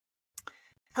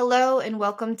Hello and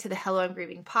welcome to the Hello, I'm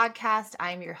Grieving podcast.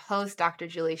 I'm your host, Dr.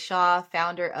 Julie Shaw,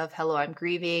 founder of Hello, I'm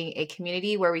Grieving, a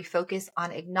community where we focus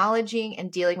on acknowledging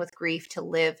and dealing with grief to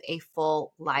live a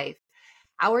full life.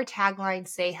 Our tagline,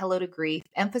 Say Hello to Grief,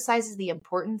 emphasizes the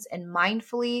importance in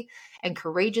mindfully and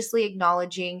courageously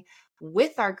acknowledging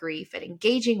with our grief and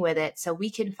engaging with it so we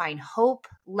can find hope,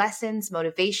 lessons,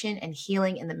 motivation, and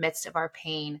healing in the midst of our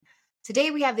pain. Today,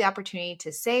 we have the opportunity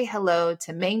to say hello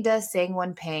to Mangda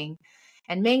Sengvanhpheng.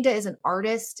 And Mangda is an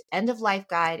artist, end-of-life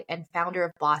guide, and founder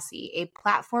of BACII, a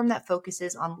platform that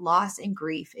focuses on loss and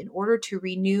grief in order to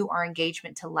renew our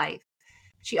engagement to life.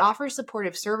 She offers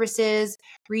supportive services,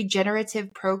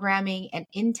 regenerative programming, and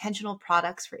intentional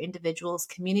products for individuals,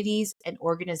 communities, and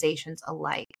organizations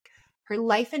alike. Her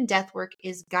life and death work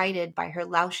is guided by her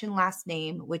Laotian last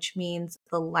name, which means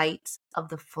the light of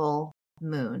the full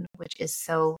moon, which is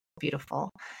so beautiful.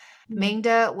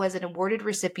 Mangda was an awarded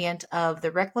recipient of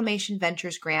the Reclamation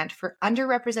Ventures Grant for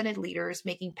underrepresented leaders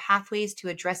making pathways to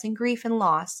addressing grief and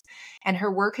loss, and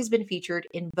her work has been featured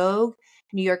in Vogue,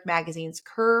 New York Magazine's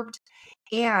Curbed,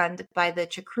 and by the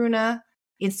Chacruna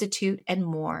Institute and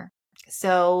more.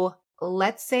 So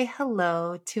let's say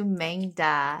hello to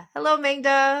Mangda. Hello,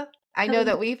 Mangda. I know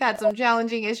that we've had some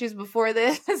challenging issues before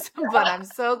this, but I'm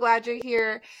so glad you're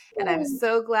here. And I'm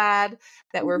so glad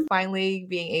that we're finally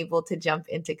being able to jump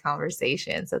into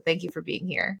conversation. So thank you for being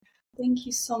here. Thank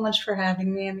you so much for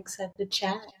having me. I'm excited to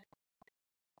chat.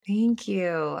 Thank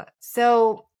you.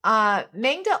 So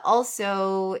Mangda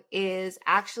also is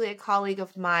actually a colleague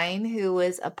of mine who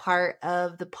was a part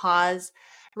of the Pause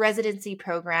residency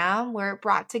program where it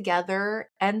brought together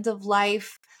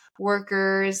end-of-life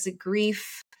workers,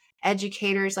 grief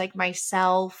educators like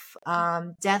myself,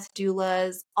 death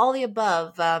doulas, all the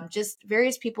above, just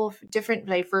various people, different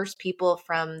diverse people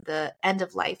from the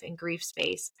end-of-life and grief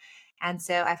space. And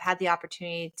so I've had the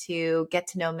opportunity to get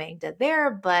to know Mangda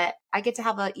there, but I get to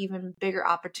have an even bigger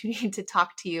opportunity to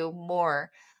talk to you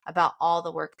more about all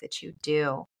the work that you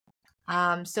do.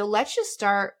 So let's just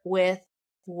start with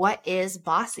what is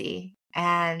BACII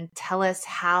and tell us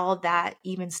how that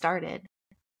even started.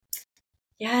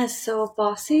 So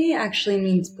BACII actually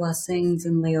means blessings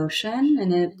in Laotian,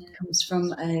 and it comes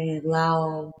from a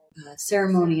Lao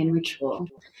ceremony and ritual.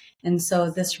 And so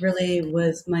this really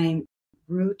was my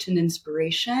root and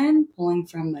inspiration, pulling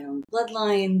from my own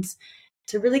bloodlines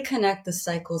to really connect the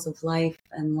cycles of life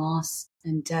and loss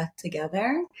and death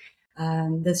together.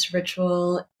 This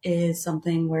ritual is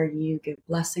something where you give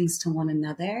blessings to one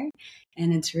another,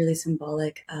 and it's really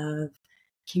symbolic of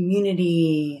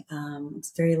community.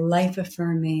 It's very life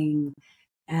affirming.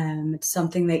 It's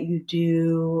something that you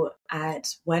do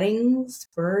at weddings,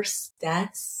 births,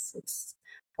 deaths. It's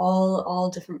all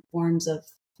different forms of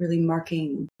really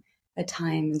marking a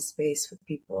time and space with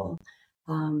people.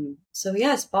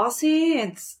 Yes, BACII,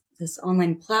 it's this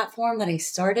online platform that I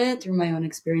started through my own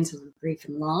experiences with grief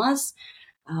and loss.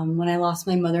 When I lost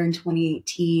my mother in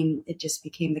 2018, it just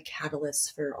became the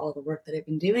catalyst for all the work that I've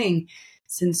been doing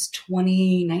since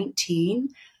 2019.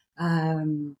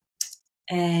 And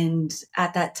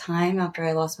at that time, after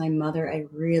I lost my mother, I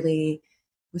really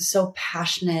was so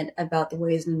passionate about the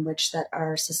ways in which that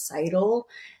our societal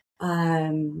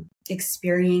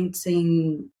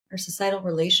experiencing our societal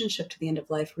relationship to the end of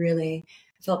life, really.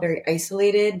 I felt very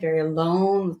isolated, very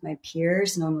alone with my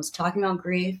peers. No one was talking about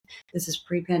grief. This is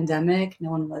pre-pandemic.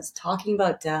 No one was talking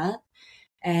about death.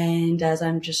 And as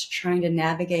I'm just trying to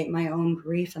navigate my own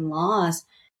grief and loss,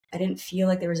 I didn't feel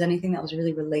like there was anything that was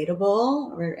really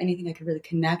relatable or anything I could really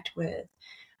connect with.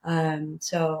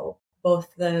 So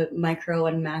both the micro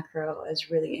and macro, I was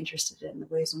really interested in the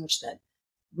ways in which that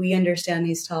we understand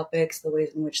these topics, the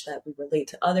ways in which that we relate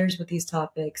to others with these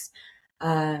topics.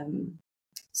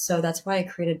 So that's why I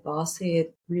created BACII.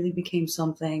 It really became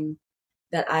something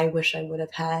that I wish I would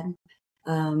have had.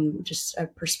 Just a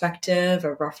perspective,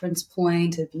 a reference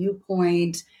point, a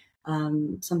viewpoint,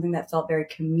 something that felt very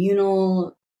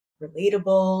communal,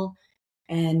 relatable.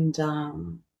 And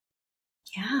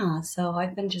so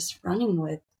I've been just running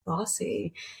with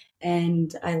BACII.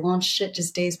 And I launched it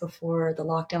just days before the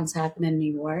lockdowns happened in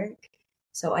New York.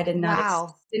 So I did not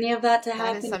expect any of that to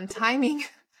happen. That is some timing.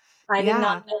 I did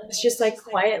not know. It was just like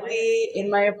quietly in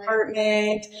my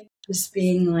apartment, just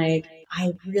being like,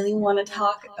 I really want to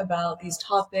talk about these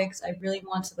topics. I really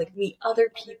want to meet other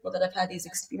people that have had these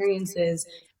experiences.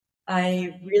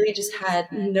 I really just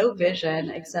had no vision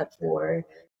except for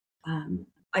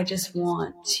I just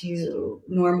want to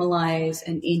normalize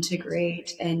and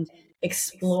integrate and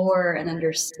explore and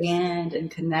understand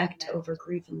and connect over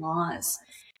grief and loss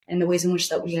and the ways in which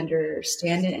that we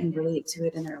understand it and relate to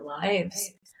it in our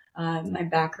lives. My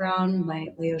background, my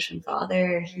Laotian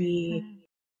father, he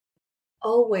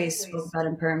always spoke about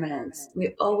impermanence.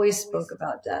 We always spoke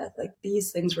about death. Like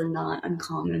these things were not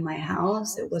uncommon in my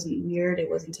house. It wasn't weird. It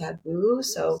wasn't taboo.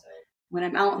 So when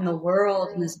I'm out in the world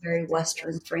in this very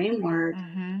Western framework,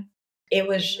 Mm-hmm.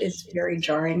 it's very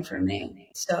jarring for me.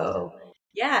 So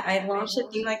yeah, I launched it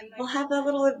being like, we'll have that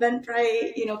little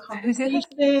Eventbrite, conversation.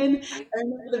 I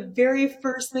remember the very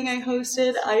first thing I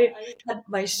hosted, I had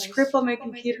my script on my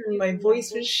computer and my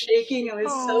voice was shaking. I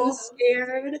was so Oh.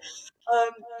 scared.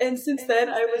 And since then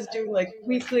I was doing like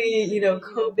weekly,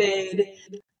 COVID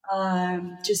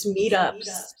just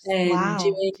meetups and Wow.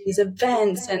 doing these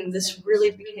events, and this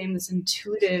really became this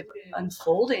intuitive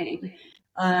unfolding.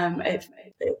 It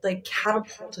like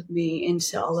catapulted me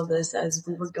into all of this as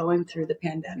we were going through the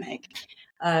pandemic.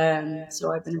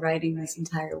 So I've been riding this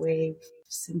entire wave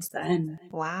since then.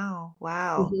 Wow.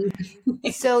 Wow.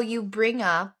 Mhm. So you bring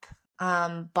up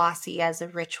BACII as a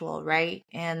ritual, right?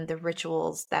 And the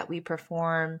rituals that we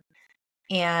perform.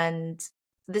 And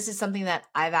this is something that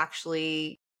I've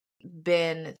actually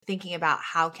been thinking about.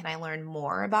 How can I learn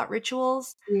more about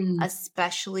rituals, Mm,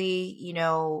 especially,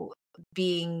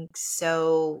 being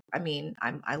so,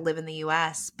 I live in the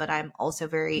US, but I'm also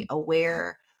very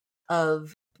aware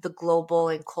of the global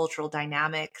and cultural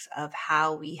dynamics of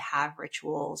how we have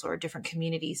rituals, or different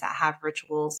communities that have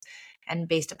rituals, and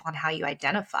based upon how you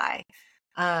identify.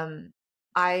 Um,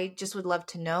 I just would love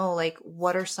to know, like,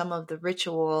 what are some of the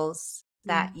rituals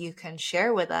that mm, you can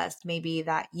share with us, maybe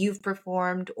that you've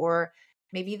performed, or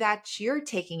maybe that you're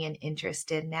taking an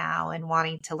interest in now and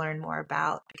wanting to learn more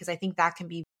about? Because I think that can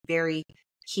be very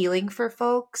healing for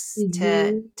folks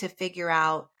to mhm. figure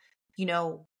out,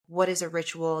 what is a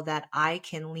ritual that I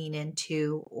can lean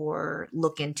into or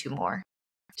look into more.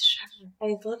 Sure.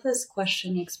 I love this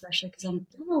question, especially because I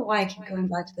don't know why I keep going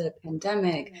back to the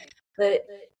pandemic, but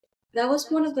that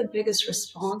was one of the biggest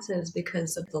responses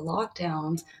because of the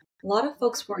lockdowns. A lot of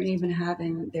folks weren't even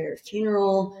having their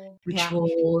funeral Yeah.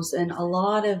 rituals and a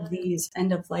lot of these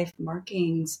end of life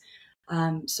markings.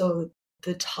 So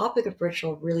the topic of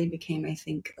ritual really became, I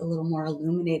think, a little more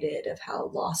illuminated of how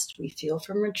lost we feel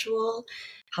from ritual,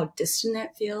 how distant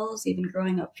it feels. Even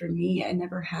growing up for me, I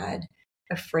never had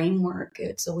a framework.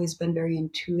 It's always been very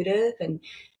intuitive, and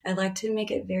I like to make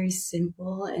it very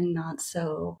simple and not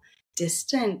so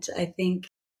distant. I think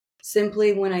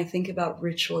simply when I think about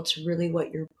ritual, it's really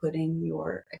what you're putting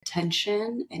your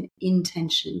attention and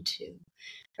intention to.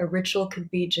 A ritual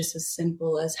could be just as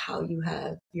simple as how you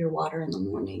have your water in the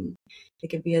morning. It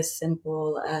could be as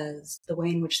simple as the way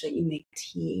in which that you make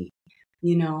tea.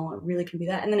 It really can be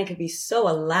that. And then it could be so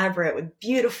elaborate with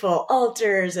beautiful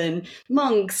altars and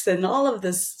monks and all of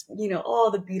this, all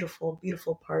the beautiful,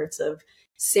 beautiful parts of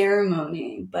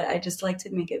ceremony. But I just like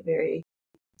to make it very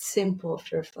simple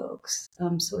for folks.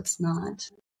 So it's not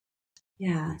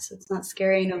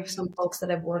scary. Some folks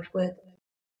that I've worked with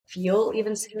feel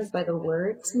even scared by the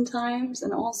word sometimes.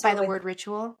 And By also, the word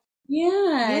ritual?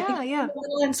 yeah, I think Yeah, it's yeah. a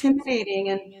little intimidating.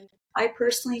 And I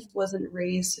personally I wasn't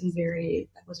raised in like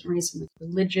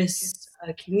religious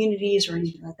communities or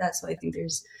anything like that. So I think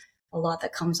there's a lot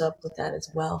that comes up with that as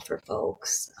well for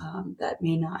folks that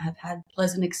may not have had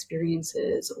pleasant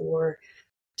experiences or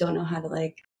don't know how to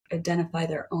like identify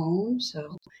their own.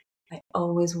 So I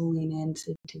always will lean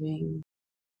into doing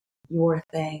your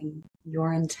thing,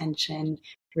 your intention.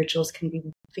 Rituals can be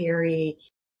very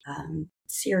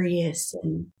serious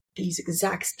and these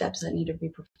exact steps that need to be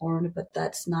performed, but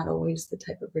that's not always the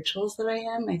type of rituals that I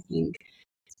am. I think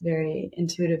it's very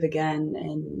intuitive again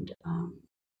and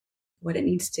what it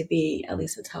needs to be. At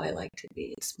least that's how I like to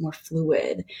be. It's more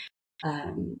fluid.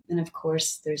 And of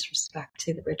course, there's respect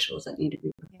to the rituals that need to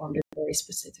be performed in very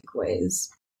specific ways.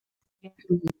 Yeah.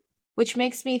 Which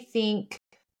makes me think,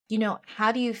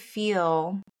 how do you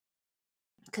feel?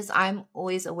 Because I'm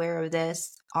always aware of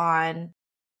this, on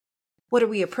what are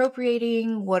we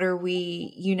appropriating? What are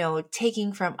we,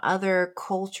 taking from other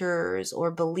cultures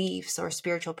or beliefs or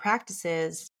spiritual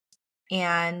practices?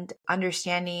 And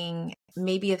understanding,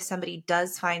 maybe if somebody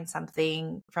does find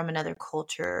something from another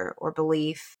culture or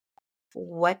belief,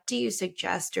 what do you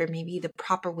suggest, or maybe the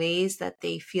proper ways that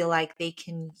they feel like they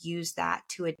can use that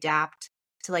to adapt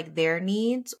to like their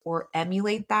needs, or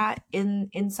emulate that in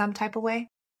some type of way?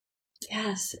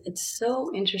 Yes, it's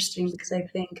so interesting because I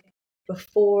think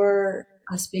before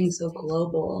us being so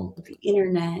global with the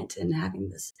internet and having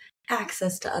this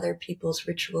access to other people's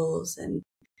rituals and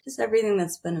just everything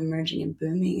that's been emerging and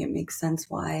booming, it makes sense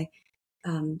why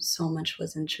so much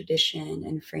was in tradition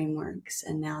and frameworks.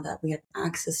 And now that we have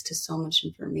access to so much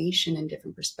information and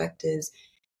different perspectives,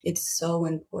 it's so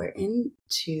important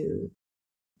to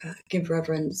give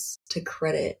reverence to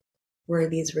credit where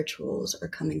these rituals are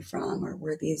coming from or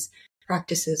where these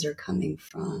practices are coming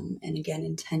from. And again,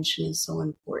 intention is so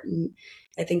important.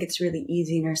 I think it's really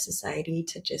easy in our society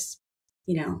to just,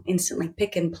 instantly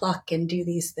pick and pluck and do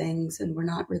these things. And we're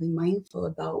not really mindful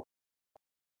about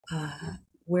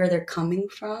where they're coming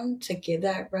from, to give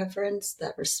that reverence,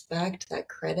 that respect, that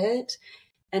credit,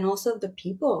 and also the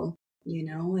people.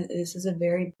 This is a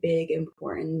very big,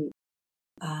 important,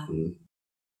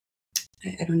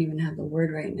 I don't even have the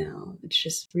word right now. It's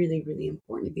just really, really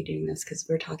important to be doing this because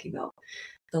we're talking about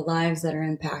the lives that are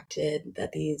impacted,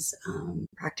 that these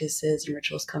practices and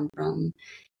rituals come from,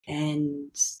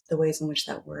 and the ways in which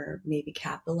that we're maybe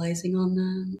capitalizing on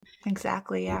them.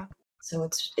 Exactly. Yeah. So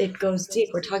it goes deep.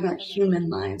 We're talking about human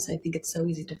lives. I think it's so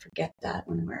easy to forget that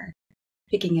when we're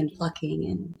picking and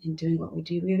plucking and doing what we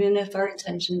do, even if our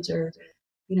intentions are,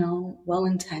 well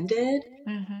intended.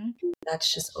 Mm-hmm.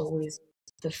 That's just always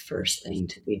the first thing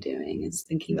to be doing, is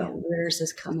thinking about, where is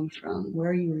this coming from?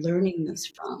 Where are you learning this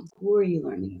from? Who are you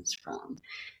learning this from?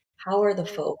 How are the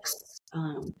folks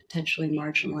potentially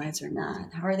marginalized or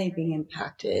not? How are they being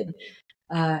impacted?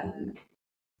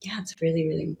 It's really,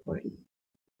 really important.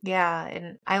 Yeah.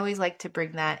 And I always like to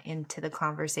bring that into the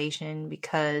conversation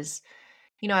because,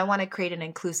 I want to create an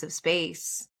inclusive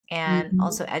space and Mm-hmm.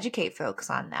 also educate folks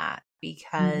on that Mm-hmm.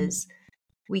 because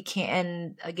we can,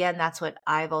 and again, that's what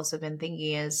I've also been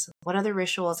thinking is what other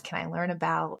rituals can I learn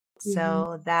about Mm-hmm.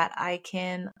 so that I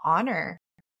can honor,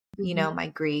 Mm-hmm. my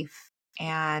grief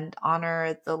and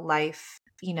honor the life,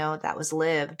 that was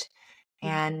lived,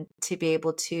 and to be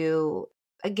able to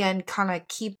again kind of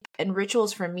keep, and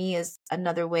rituals for me is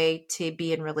another way to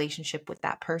be in relationship with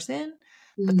that person,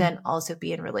 but Mm-hmm. then also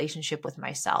be in relationship with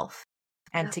myself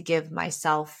and Yeah. to give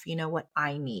myself, what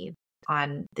I need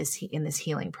on this in this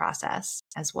healing process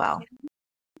as well.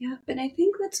 Yeah. And I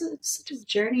think that's such a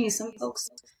journey. Some folks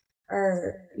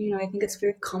are, I think it's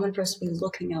very common for us to be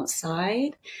looking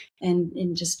outside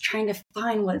and just trying to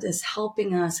find what is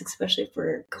helping us, especially if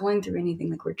we're going through anything,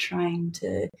 like we're trying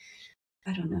to,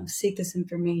 I don't know, seek this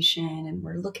information, and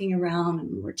we're looking around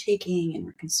and we're taking and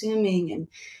we're consuming. And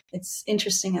it's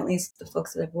interesting, at least the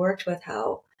folks that I've worked with,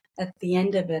 how at the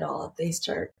end of it all, they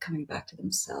start coming back to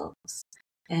themselves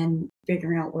and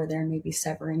figuring out where there may be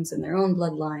severings in their own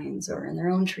bloodlines or in their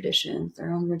own traditions,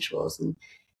 their own rituals. And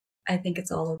I think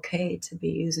it's all okay to be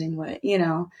using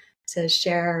to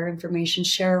share information,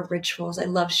 share rituals. I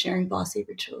love sharing BACII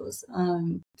rituals.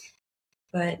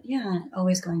 But yeah,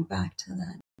 always going back to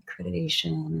that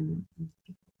accreditation.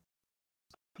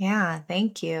 Yeah,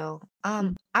 thank you.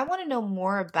 I want to know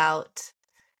more about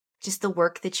just the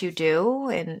work that you do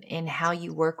and how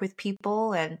you work with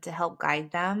people and to help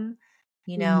guide them,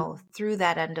 Mhm. through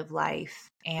that end of life.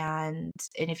 And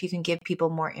if you can give people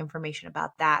more information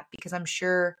about that, because I'm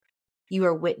sure you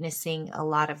are witnessing a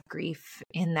lot of grief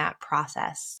in that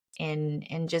process.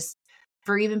 And just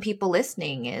for even people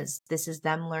listening, is this is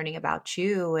them learning about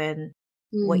you and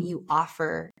what Mm. you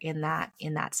offer in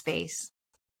that space.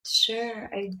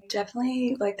 Sure. I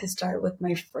definitely like to start with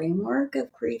my framework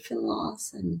of grief and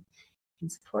loss and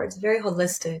support. It's very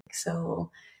holistic.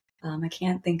 So I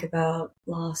can't think about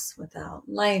loss without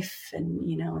life. And,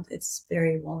 it's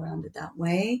very well rounded that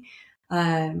way.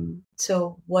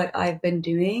 So what I've been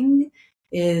doing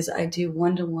is I do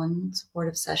one-to-one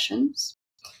supportive sessions.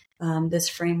 This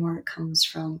framework comes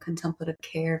from contemplative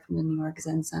care from the New York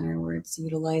Zen Center, where it's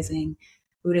utilizing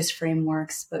Buddhist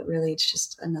frameworks, but really it's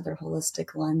just another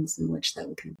holistic lens in which that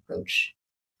we can approach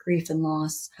grief and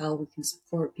loss, how we can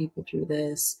support people through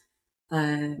this.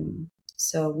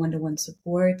 So one-to-one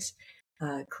support,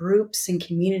 groups and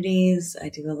communities. I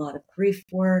do a lot of grief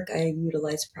work. I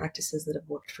utilize practices that have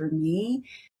worked for me,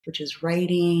 which is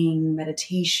writing,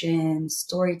 meditation,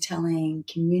 storytelling,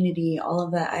 community, all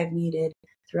of that I've needed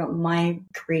throughout my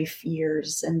grief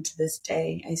years. And to this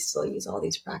day, I still use all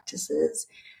these practices.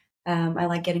 I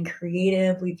like getting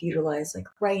creative. We've utilized like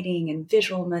writing and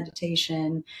visual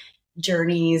meditation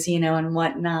journeys, and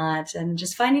whatnot, and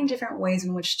just finding different ways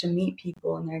in which to meet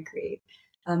people in their grief.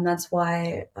 That's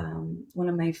why one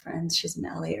of my friends, she's an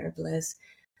LA herbalist.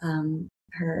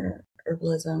 Her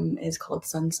herbalism is called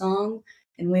Sun Song.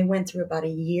 And we went through about a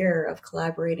year of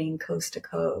collaborating coast to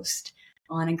coast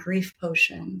on a grief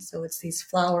potion. So it's these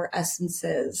flower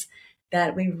essences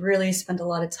that we really spent a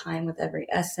lot of time with every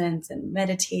essence and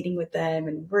meditating with them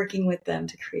and working with them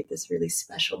to create this really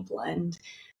special blend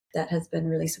that has been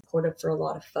really supportive for a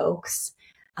lot of folks.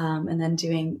 And then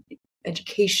doing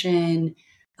education,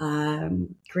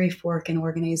 grief work in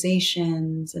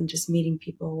organizations, and just meeting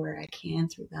people where I can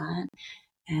through that.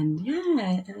 And yeah,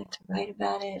 I like to write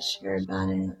about it, share about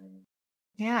it.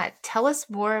 Yeah, tell us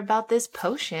more about this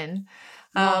potion.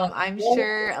 Uh, I'm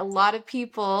sure a lot of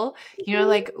people,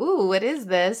 like, ooh, what is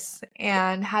this?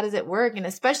 And how does it work? And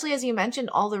especially as you mentioned,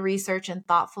 all the research and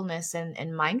thoughtfulness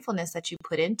and mindfulness that you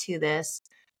put into this.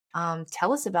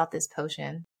 Tell us about this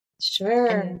potion. Sure.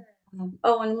 And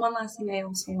And one last thing I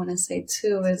also want to say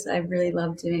too is I really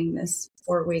love doing this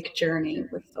 4-week journey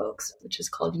with folks, which is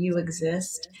called You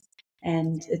Exist.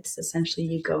 And it's essentially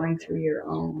you going through your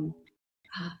own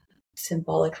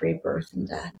symbolic rebirth and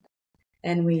death.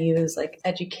 And we use like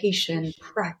education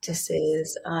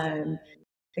practices,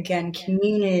 again,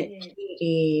 community.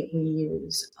 We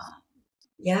use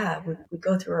we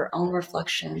go through our own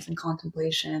reflections and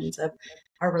contemplations of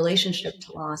our relationship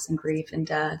to loss and grief and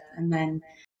death, and then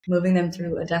moving them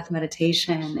through a death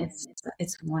meditation.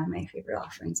 It's one of my favorite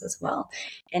offerings as well.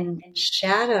 And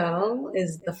Shadow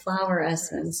is the flower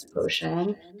essence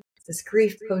potion, this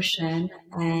grief potion,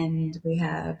 and we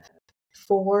have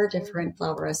 4 different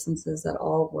flower essences that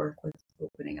all work with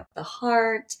opening up the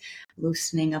heart,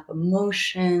 loosening up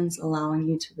emotions, allowing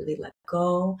you to really let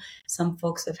go. Some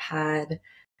folks have had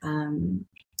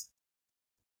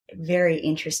very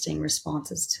interesting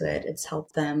responses to it. It's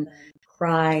helped them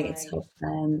cry. It's helped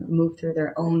them move through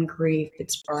their own grief.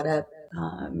 It's brought up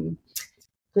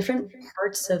different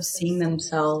parts of seeing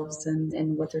themselves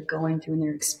and what they're going through in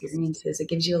their experiences. It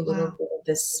gives you a little wow. bit of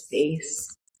this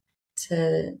space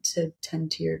to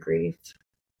tend to your grief.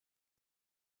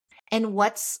 And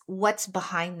what's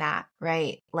behind that,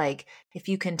 right? Like if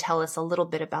you can tell us a little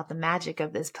bit about the magic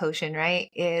of this potion, right?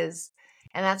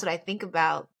 And that's what I think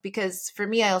about, because for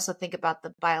me I also think about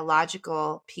the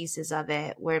biological pieces of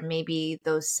it where maybe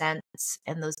those scents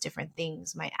and those different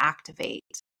things might activate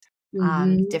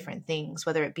Mm-hmm. different things,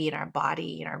 whether it be in our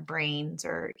body, in our brains,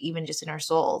 or even just in our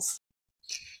souls.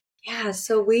 Yeah,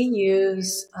 so we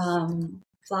use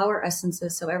flower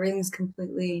essences, so everything's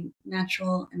completely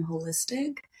natural and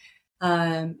holistic.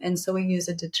 And so we use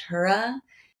a datura,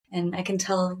 and I can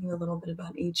tell you a little bit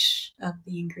about each of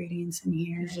the ingredients in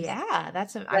here. Yeah,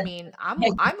 I Yeah. mean,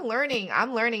 I'm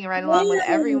learning right along with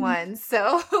Yeah. everyone.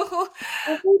 So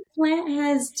Every plant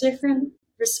has different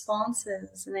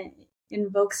responses and it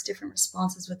invokes different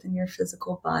responses within your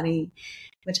physical body,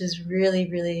 which is really,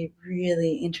 really,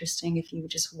 really interesting. If you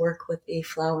just work with a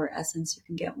flower essence, you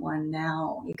can get one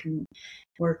now. You can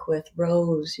work with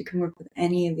rose. You can work with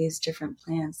any of these different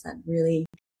plants that really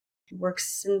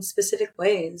works in specific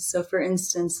ways. So, for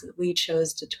instance, we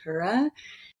chose Datura,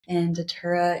 and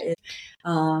Datura is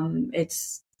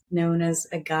it's known as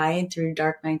a guide through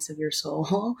dark nights of your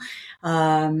soul.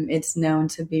 It's known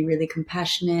to be really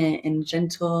compassionate and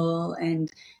gentle,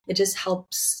 and it just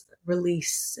helps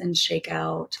release and shake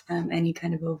out any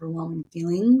kind of overwhelming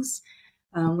feelings.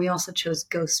 We also chose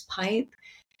Ghost Pipe,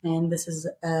 and this is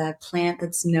a plant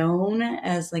that's known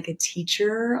as like a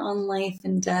teacher on life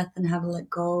and death and how to let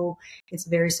go. It's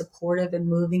very supportive in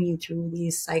moving you through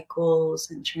these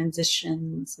cycles and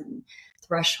transitions and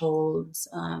thresholds.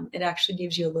 It actually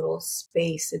gives you a little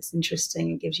space. It's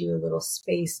interesting. It gives you a little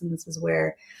space, and this is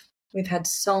where we've had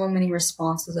so many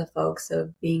responses of folks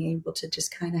of being able to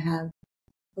just kind of have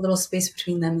a little space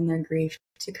between them and their grief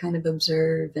to kind of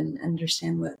observe and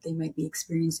understand what they might be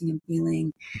experiencing and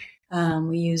feeling.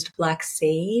 We used black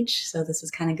sage, so this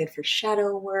is kind of good for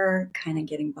shadow work, kind of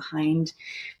getting behind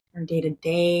our day to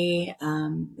day.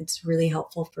 It's really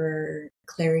helpful for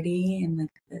clarity, and like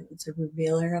it's a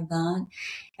revealer of that.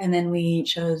 And then we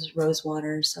chose rose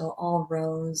water, so all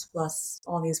rose plus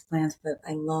all these plants that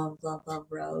I love, love, love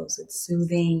rose. It's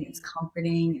soothing, it's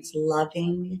comforting, it's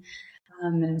loving,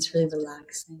 and it's really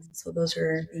relaxing. So those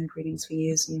are the ingredients we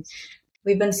use, and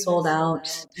we've been sold out,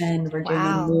 and we're doing a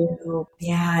wow. new.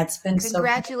 Yeah, it's been so.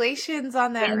 Congratulations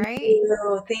on that, Thank right?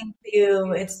 you. Thank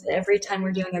you. It's every time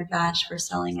we're doing a batch, we're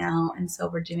selling out. And so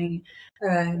we're doing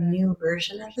a new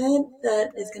version of it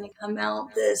that is going to come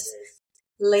out this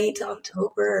late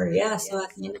October. Yeah, so at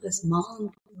the end of this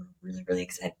month, we're really, really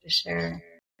excited to share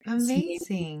this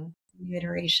Amazing. new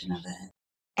iteration of it.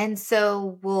 And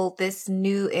so will this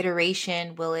new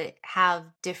iteration, will it have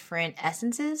different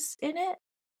essences in it?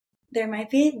 There might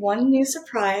be one new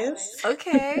surprise.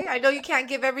 Okay. I know you can't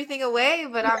give everything away,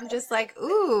 but I'm just like,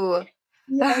 ooh.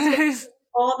 Yes, but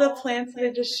all the plants that I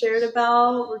just shared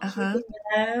about, we're Uh-huh. keeping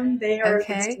them. They are the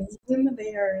Okay. team.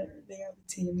 They are the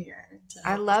team here to I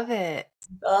help us. love it.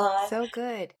 God. So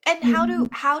good. And Mhm.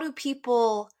 how do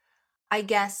people, I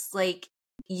guess, like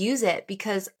use it?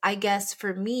 Because I guess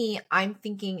for me, I'm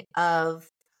thinking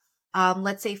of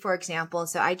let's say for example,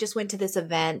 so I just went to this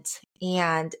event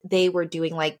and they were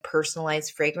doing like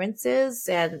personalized fragrances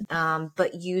and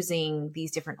but using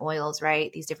these different oils,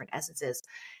 right? These different essences.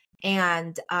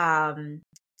 And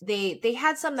they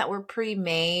had some that were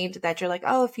pre-made that you're like,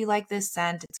 oh, if you like this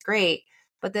scent, it's great.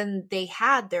 But then they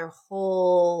had their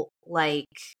whole like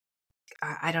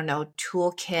I don't know,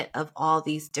 toolkit of all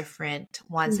these different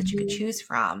ones that you could Mhm. choose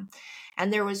from.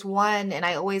 And there was one, and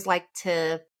I always like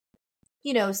to,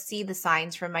 see the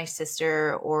signs from my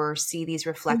sister or see these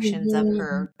reflections of Mhm.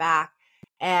 her back.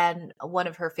 And one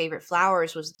of her favorite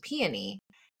flowers was peony.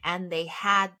 And they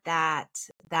had that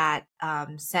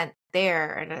scent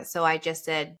there. And so I just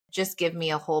said, just give me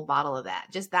a whole bottle of that,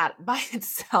 just that by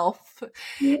itself.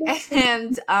 Beautiful.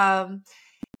 And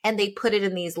and they put it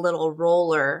in these little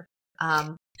roller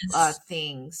um Yes.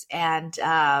 things, and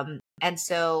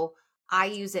so I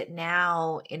use it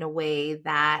now in a way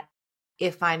that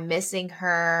if I'm missing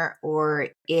her, or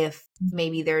if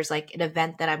maybe there's like an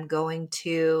event that I'm going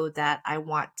to that I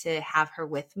want to have her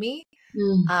with me,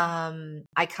 Mm.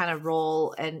 I kind of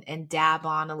roll and dab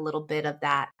on a little bit of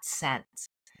that scent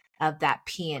of that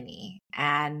peony.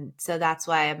 And so that's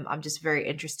why I'm just very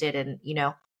interested in,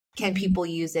 can Mhm. people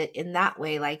use it in that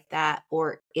way like that?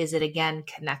 Or is it again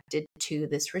connected to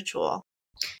this ritual?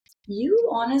 You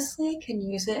honestly can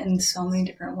use it in so many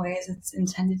different ways. It's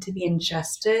intended to be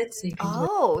ingested, so you can do it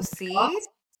Oh, in see? drops.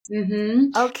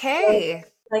 Mm-hmm. So Okay.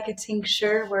 like a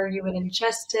tincture where you would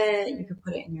ingest it. You could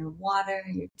put it in your water,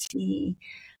 your tea.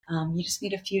 You just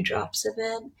need a few drops of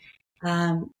it.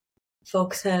 Um,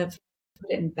 Folks have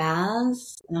put it in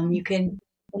baths. You can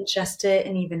ingest it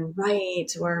and even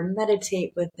write or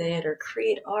meditate with it or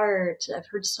create art. I've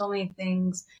heard so many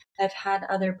things. I've had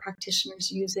other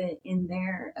practitioners use it in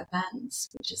their events,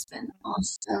 which has been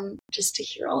awesome just to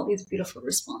hear all these beautiful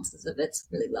responses of it. It's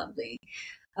really lovely.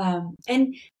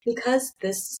 And because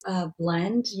this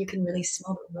blend, you can really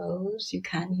smell the rose. You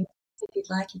can, if you'd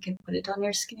like, you can put it on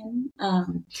your skin.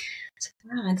 So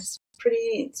yeah, it's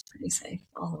pretty safe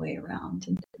all the way around,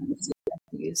 and different ways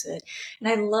to use it. And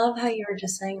I love how you were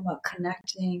just saying about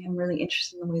connecting. I'm really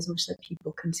interested in the ways in which that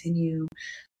people continue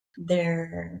I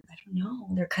don't know,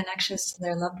 their connections to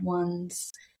their loved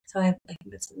ones. So I think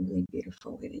that's a really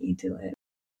beautiful way that you do it.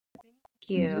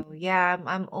 You. Yeah,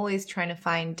 I'm always trying to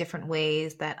find different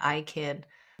ways that I can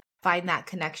find that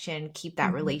connection, keep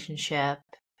that Mhm. relationship,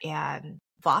 and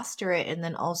foster it, and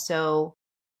then also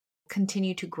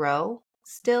continue to grow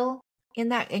still in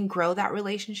that and grow that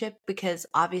relationship, because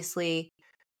obviously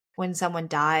when someone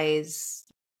dies,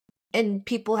 and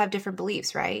people have different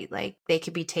beliefs, right? Like they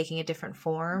could be taking a different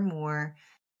form, or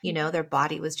their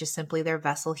body was just simply their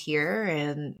vessel here,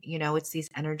 and it's these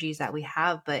energies that we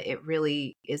have, but it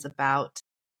really is about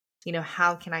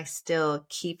how can I still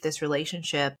keep this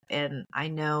relationship? And I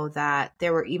know that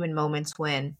there were even moments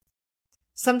when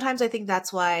sometimes I think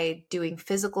that's why doing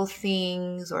physical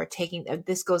things or taking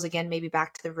this goes again maybe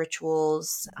back to the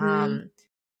rituals, Mhm.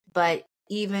 but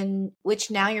even which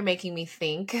now you're making me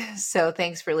think, so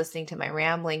thanks for listening to my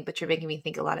rambling, but you're making me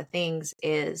think a lot of things,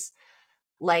 is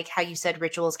like how you said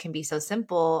rituals can be so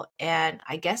simple, and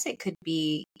I guess it could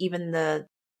be even the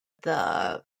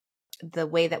the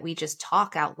way that we just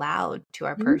talk out loud to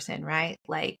our Mhm. person, right?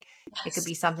 Like it could Yes.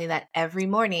 be something that every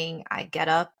morning I get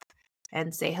up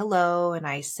and say hello, and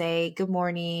I say good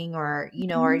morning, or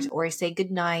Mhm. or I say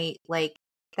good night. Like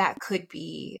that could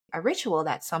be a ritual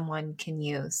that someone can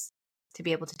use to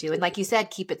be able to do. And like you said,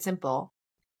 keep it simple.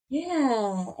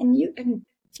 Yeah, and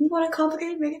if you want to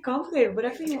complicate, make it complicated.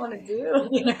 Whatever you want to do,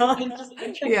 I'm trying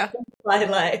to Yeah. simplify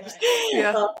life.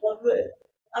 Yeah.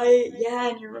 But yeah,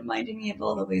 and you're reminding me of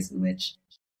all the ways in which,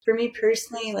 for me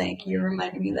personally, like you're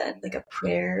reminding me that like a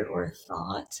prayer or a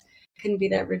thought can be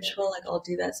that ritual. Like I'll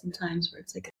do that sometimes where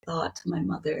it's like a thought to my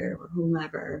mother or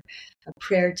whomever, a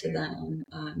prayer to them.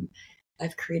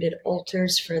 I've created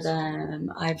altars for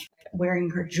them. I've wearing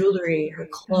her jewelry, her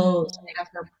Mm, clothes. I have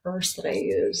her purse that I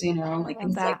use, like love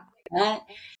things like that. that.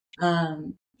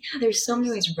 Yeah, there's so many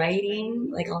ways.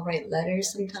 Writing, like I'll write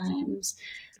letters sometimes.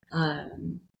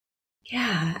 Um,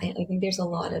 yeah, I think there's a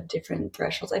lot of different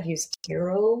thresholds. I've used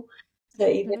tarot to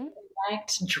even Mhm.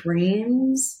 connect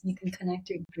dreams. You can connect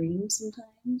your dreams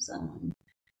sometimes.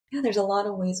 Yeah, there's a lot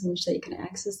of ways in which that you can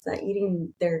access that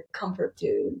eating their comfort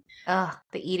food. Ugh,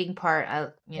 the eating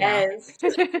part, Yes.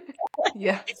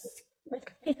 Yes.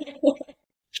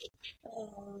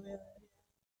 Oh, man.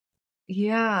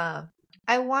 Yeah.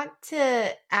 I want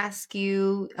to ask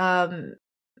you,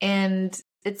 and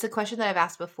it's a question that I've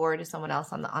asked before to someone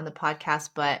else on the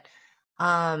podcast, but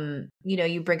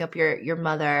you bring up your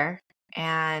mother,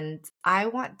 and I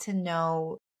want to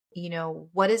know,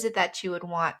 what is it that you would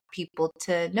want people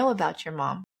to know about your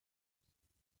mom?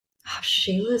 Oh,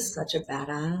 she was such a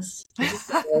badass.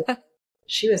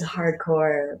 she was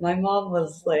hardcore. My mom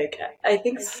was like, I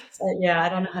think, yeah, I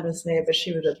don't know how to say it, but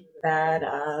she was a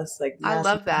badass, like I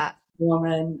love masculine that.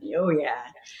 woman. Oh yeah,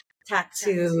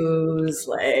 tattoos,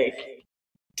 like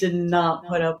did not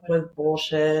put up with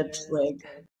bullshit, like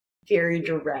very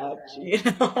direct, Yeah,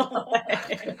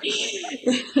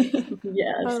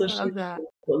 I so she love was that.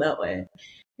 cool that way.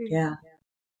 Yeah.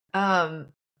 Um,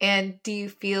 and do you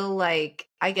feel like,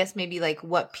 I guess maybe like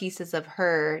what pieces of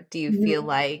her do you feel Mhm.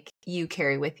 like you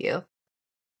carry with you?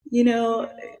 You know,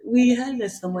 we had a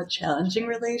somewhat challenging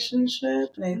relationship,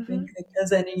 and I think Hmm. like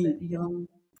as any young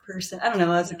person, I don't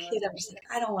know, as a kid, I'm just like,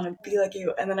 I don't want to be like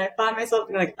you. And then I found myself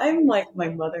being like, I'm like my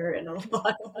mother in a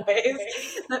lot of ways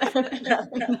that I would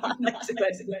rather not like to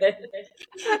admit,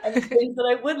 and things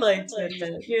that I would like to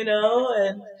admit,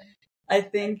 And I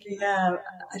think, yeah,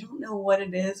 I don't know what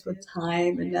it is with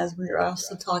time. And as we were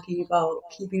also talking about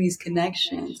keeping these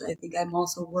connections, I think I'm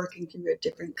also working through a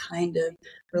different kind of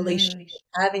relationship,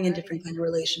 Mm, having a different kind of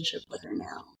relationship with her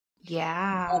now.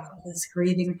 yeah. That's this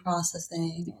grieving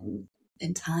processing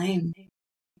and time.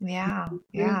 Yeah. Mhm.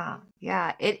 Yeah.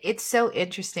 Yeah. It's so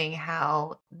interesting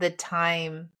how the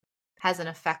time has an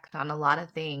effect on a lot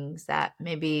of things that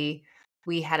maybe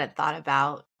we hadn't thought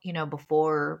about,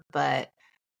 before, but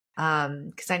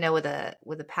because I know with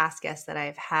a past guest that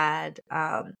I've had,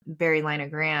 Barry Liner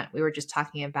Grant, we were just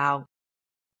talking about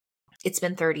it's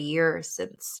been 30 years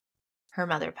since her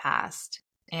mother passed.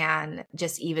 And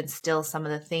just even still, some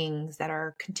of the things that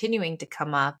are continuing to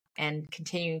come up and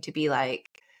continuing to be like,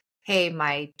 hey,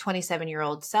 my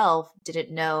 27-year-old self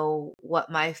didn't know what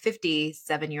my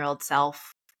 57-year-old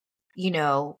self,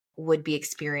 would be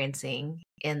experiencing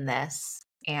in this.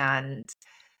 And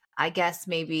I guess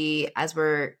maybe as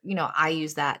I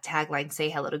use that tagline, say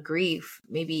hello to grief.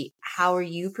 Maybe how are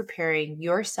you preparing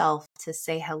yourself to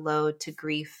say hello to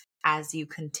grief as you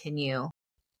continue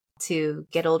to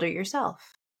get older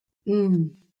yourself?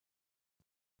 Mm,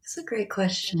 that's a great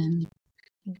question.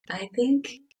 I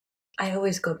think I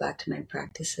always go back to my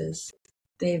practices.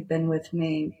 They've been with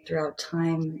me throughout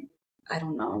time. I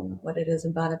don't know what it is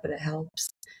about it, but it helps.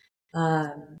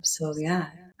 So yeah,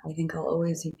 I think I'll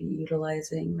always be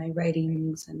utilizing my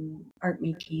writings and art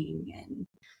making and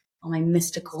all my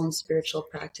mystical and spiritual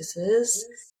practices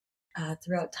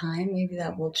throughout time. Maybe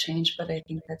that will change, but I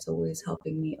think that's always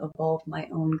helping me evolve my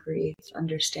own grief,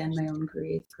 understand my own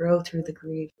grief, grow through the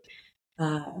grief,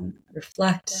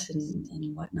 reflect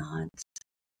and whatnot.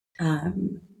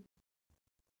 Um,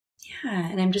 yeah,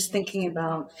 and I'm just thinking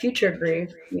about future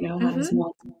grief, how does Hmm.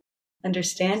 one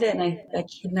understand it? And I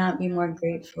could not be more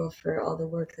grateful for all the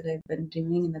work that I've been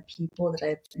doing and the people that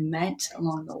I've met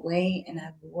along the way and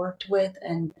have worked with.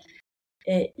 And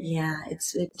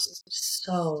it's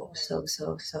so,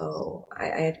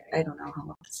 I don't know how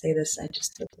else to say this. I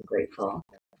just feel so grateful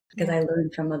because Yeah. I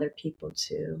learn from other people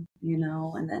too,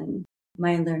 and then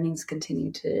my learnings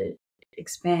continue to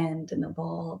expand and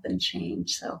evolve and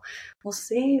change. So we'll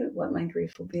see what my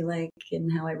grief will be like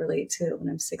and how I relate to it when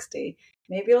I'm 60.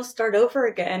 Maybe I'll start over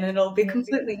again and it'll be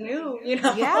completely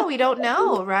Yeah, new. we don't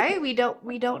know, right? We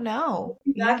don't know.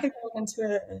 That Yeah. could go into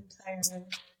an entire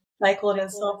cycle in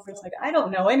itself where it's like, I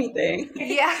don't know anything.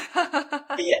 Yeah.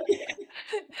 Yeah.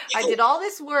 I did all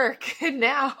this work and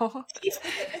now.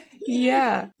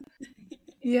 Yeah.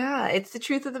 Yeah, it's the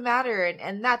truth of the matter,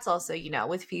 and that's also,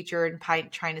 with future and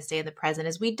trying to stay in the present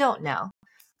is we don't know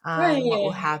what will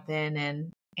Right.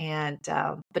 happen, and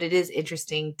but it is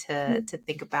interesting to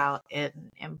think about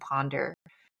and ponder.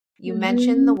 You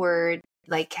mentioned the Hmm. word,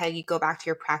 like how you go back to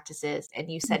your practices,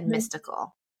 and you said Hmm.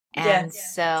 mystical, and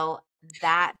Yes. so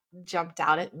that jumped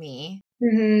out at me,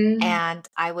 Hmm. and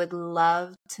I would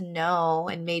love to know,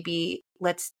 and maybe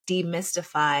let's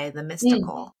demystify the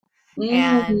mystical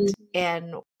Mm.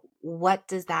 and what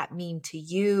does that mean to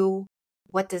you?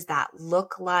 What does that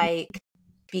look like?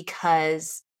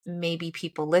 Because maybe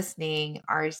people listening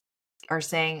are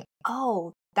saying,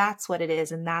 "Oh, that's what it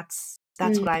is, and that's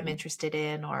what I'm Mm. interested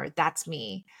in, or that's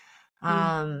me." Mm.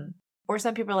 Um, or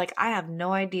some people are like, "I have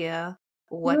no idea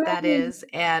what that Right. is,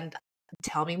 and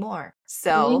tell me more."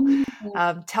 So,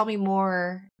 Mm. tell me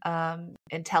more,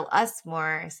 and tell us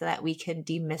more so that we can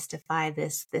demystify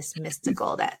this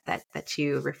mystical that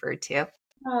you referred to.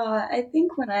 I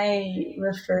think when I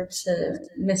refer to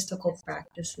mystical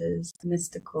practices,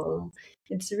 mystical,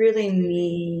 it's really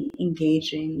me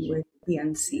engaging with the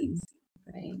unseen,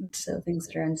 right? So things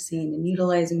that are unseen and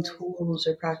utilizing tools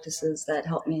or practices that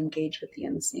help me engage with the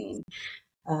unseen.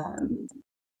 Um,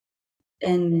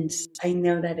 and I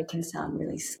know that it can sound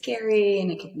really scary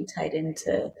and it can be tied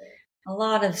into a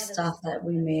lot of stuff that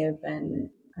we may have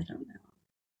been, I don't know,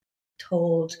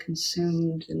 told,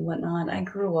 consumed, and whatnot. I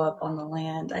grew up on the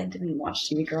land. I didn't watch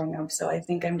TV growing up, so I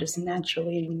think I'm just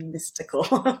naturally mystical.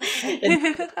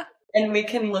 And we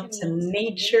can look to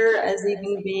nature as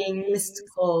even being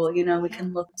mystical. You know, we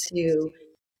can look to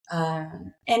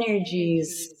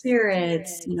energies,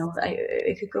 spirits. You know,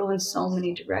 it could go in so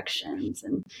many directions.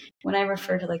 And when I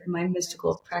refer to like my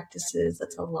mystical practices,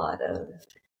 that's a lot of,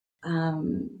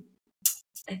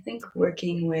 I think,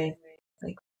 working with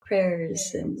like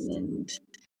prayers and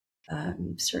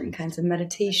certain kinds of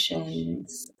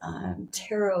meditations,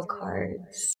 tarot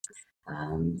cards,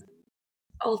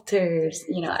 altars.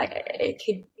 You know, it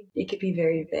could be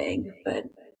very vague, but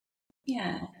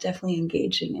yeah, definitely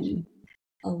engaging in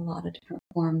a lot of different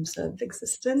forms of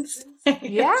existence.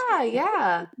 Yeah,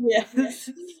 yeah. Yes.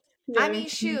 I Yeah. mean,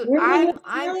 shoot, Really?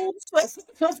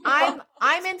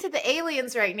 I'm into the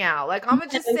aliens right now. Like, I'm gonna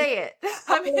just say it.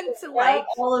 I'm into Yeah, like,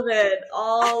 all of it,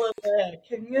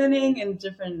 communing in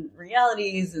different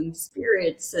realities and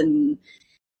spirits, and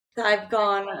I've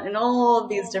gone in all of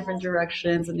these different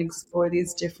directions and explored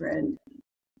these different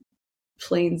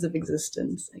planes of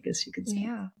existence, I guess you could say.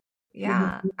 yeah.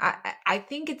 Yeah. Mm-hmm. I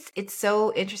think it's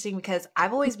so interesting because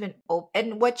I've always been open,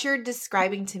 and what you're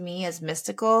describing to me as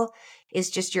mystical is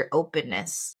just your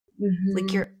openness. Like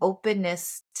Mm-hmm. your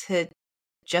openness to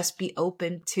just be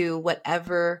open to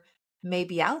whatever may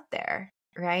be out there,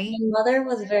 right? My mother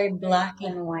was very black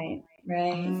and white,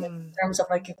 right? Like, in Mm. terms of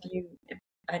like, if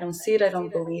I don't see it, I don't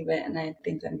believe it. And I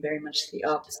think I'm very much the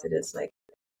opposite. Is like,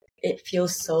 it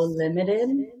feels so limited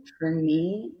for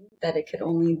me that it could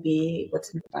only be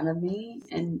what's in front of me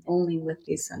and only with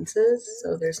these senses.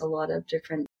 So there's a lot of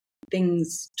different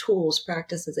things, tools,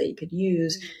 practices that you could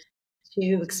use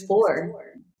to explore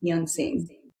the unseen.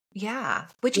 Yeah,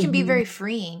 which can be Mm-hmm. very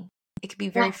freeing. It can be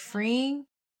Yeah, very freeing,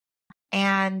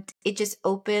 and it just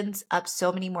opens up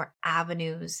so many more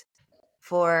avenues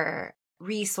for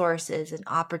resources and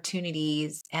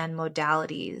opportunities and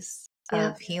modalities yeah,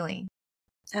 of healing.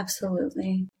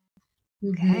 absolutely.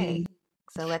 Mm-hmm. Okay.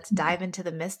 So let's dive into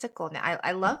the mystical now.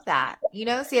 I love that.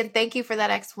 See, and thank you for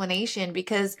that explanation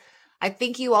because I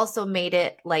think you also made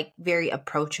it like very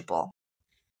approachable.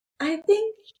 I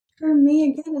think for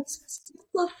me, again, it's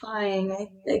simplifying.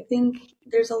 I think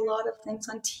there's a lot of things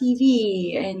on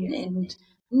TV and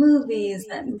movies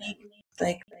that make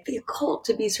like the occult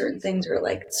to be certain things or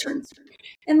like certain,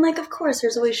 and like, of course,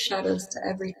 there's always shadows to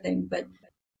everything, but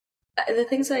the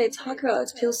things that I talk about,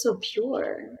 it feels so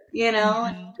pure, you know?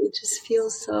 Mhm. It just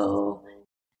feels so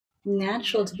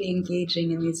natural to be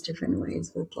engaging in these different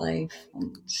ways with life.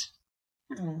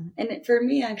 And for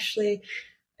me, actually,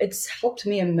 it's helped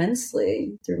me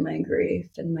immensely through my grief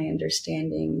and my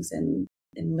understandings and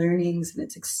learnings, and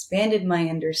it's expanded my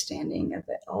understanding of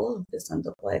it, all of this end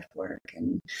of life work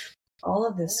and all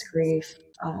of this grief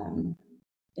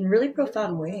in really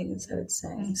profound ways, I would say.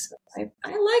 Mm. So I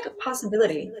like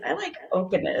possibility. I like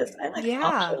openness. I like Yeah.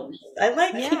 options. I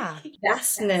like Yeah.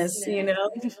 vastness, you know?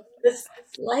 This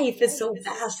life is so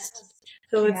vast.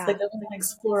 So it's like Yeah. I want to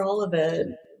explore all of it.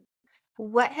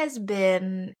 What has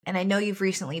been, and I know you've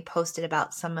recently posted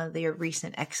about some of your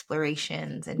recent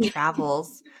explorations and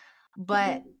travels,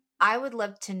 but I would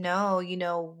love to know,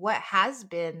 what has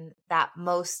been that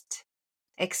most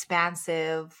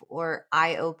expansive or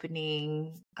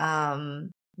eye-opening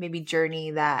maybe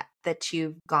journey that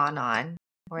you've gone on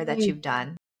or that you've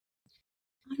done.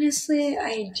 Honestly,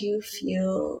 I do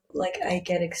feel like I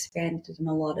get expanded in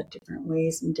a lot of different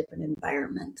ways in different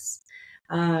environments.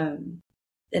 Um,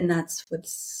 and that's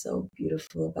what's so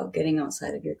beautiful about getting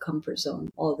outside of your comfort zone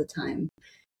all the time.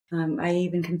 I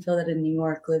even can feel that in New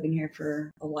York, living here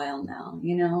for a while now,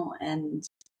 you know, and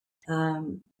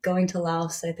going to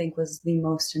Laos, I think, was the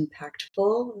most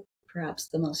impactful, perhaps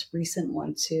the most recent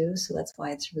one too. So that's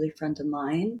why it's really front of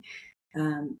mind.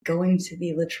 Going to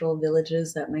the literal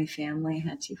villages that my family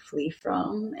had to flee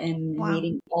from and Wow.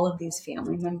 meeting all of these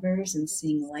family members and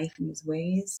seeing life in these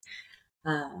ways.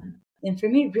 And for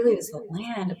me, really, it was the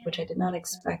land, of which I did not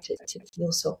expect it to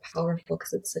feel so powerful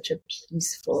because it's such a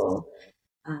peaceful,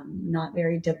 not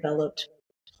very developed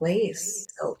place.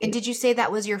 So And did you say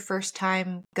that was your first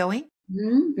time going?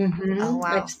 Oh, I've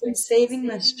wow. been saving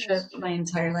this trip my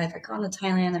entire life. I've gone to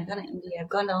Thailand, I've gone to India, I've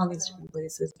gone to all these different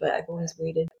places, but I've always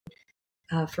waited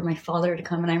for my father to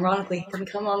come. And ironically, he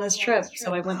didn't come on this trip.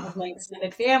 So I went with my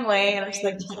extended family and I was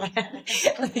like,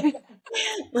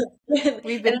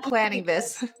 We've and been I was planning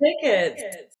this.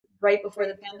 tickets right before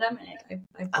the pandemic.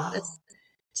 I bought us Oh.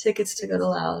 tickets to go to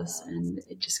Laos and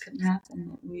it just couldn't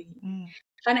happen. Mm.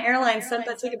 China Airlines sent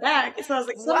that ticket back. So I was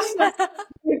like, Wow. something must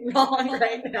be wrong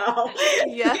right now.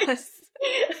 Yes.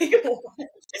 Like, what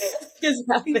is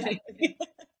happening?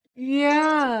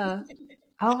 Yeah.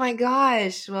 Oh my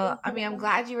gosh. Well, I mean, I'm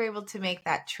glad you were able to make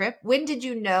that trip. When did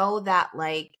you know that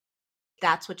like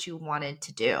that's what you wanted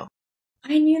to do?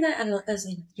 I knew that as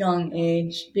a young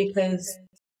age because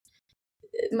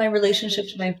my relationship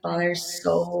to my father is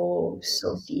so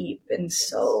deep and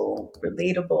so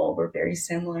relatable. We're very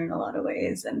similar in a lot of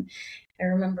ways. And I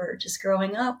remember just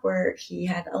growing up where he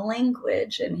had a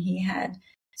language and he had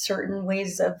certain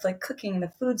ways of like cooking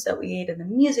the foods that we ate and the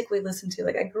music we listened to.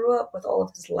 Like I grew up with all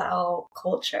of this Lao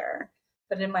culture.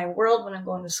 But in my world, when I'm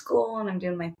going to school and I'm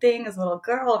doing my thing as a little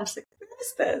girl, I'm just like, what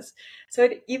is this? So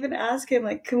I'd even ask him,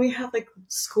 like, can we have like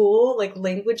school, like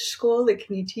language school? Like,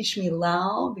 can you teach me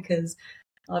Lao? Because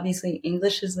obviously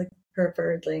English is like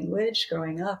preferred language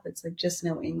growing up. It's like just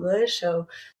no English. So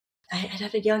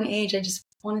at a young age, I just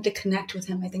wanted to connect with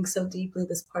him, I think, so deeply,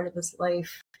 this part of his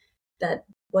life that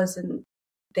wasn't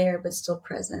there but still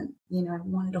present. You know, I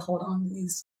wanted to hold on to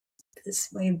this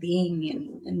way of being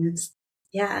and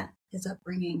his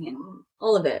upbringing and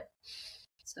all of it.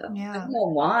 So I Yeah. don't know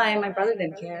why. My brother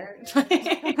didn't care.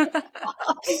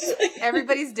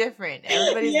 Everybody's different.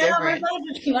 Everybody's Yeah, my different. brother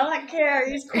does not care.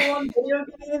 He's cool on video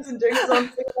games and doing his own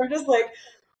thing. I'm just like,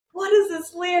 what is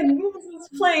this land? What is this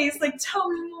place? Like, tell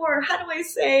me more. How do I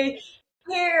say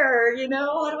hair? You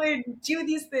know, how do I do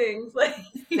these things? Like,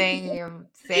 Same,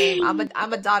 same.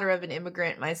 I'm a daughter of an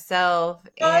immigrant myself,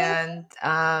 and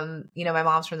my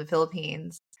mom's from the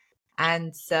Philippines.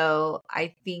 And so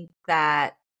I think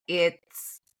that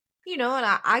it's, and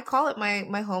I call it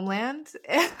my homeland,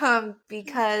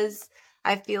 because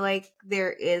I feel like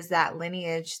there is that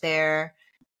lineage there,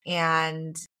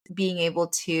 and being able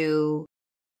to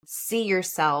see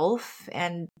yourself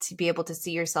and to be able to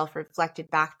see yourself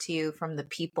reflected back to you from the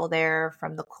people there,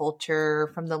 from the culture,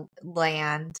 from the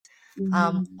land.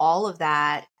 All of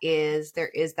that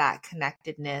there is that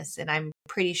connectedness. And I'm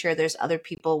pretty sure there's other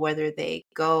people, whether they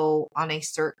go on a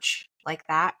search like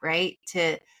that, right?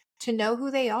 To know who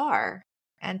they are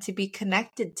and to be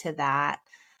connected to that.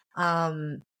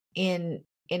 I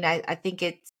think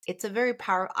it's a very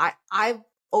powerful, I've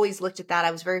always looked at that.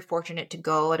 I was very fortunate to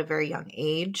go at a very young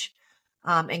age,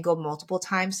 and go multiple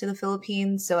times to the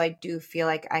Philippines. So I do feel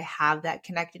like I have that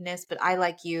connectedness. But I,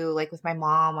 like you, like with my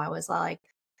mom, I was like,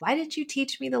 why didn't you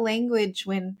teach me the language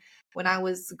when I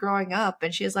was growing up?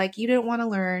 And she was like, you didn't want to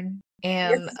learn.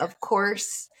 And yes, of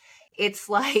course, it's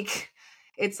like,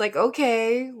 it's like,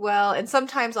 okay, well, and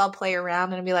sometimes I'll play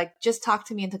around and be like, just talk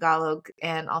to me in Tagalog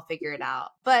and I'll figure it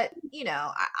out. But,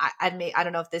 I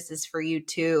don't know if this is for you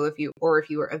too, if you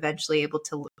were eventually able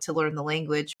to learn the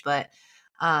language, but,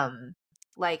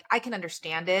 like I can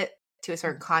understand it to a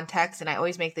certain context. And I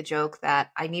always make the joke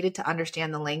that I needed to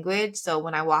understand the language. So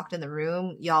when I walked in the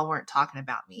room, y'all weren't talking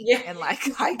about me. yeah, And like,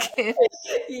 I can,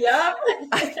 yep.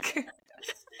 I can,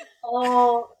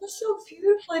 Oh, that's so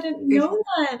beautiful. I didn't know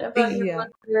that about your yeah,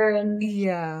 mother and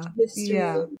yeah, history.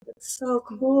 yeah. That's so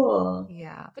cool.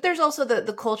 Yeah. But there's also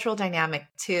the cultural dynamic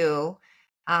too.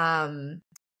 Um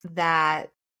that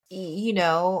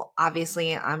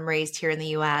obviously I'm raised here in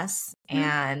the US,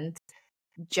 and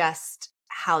just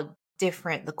how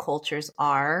different the cultures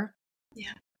are.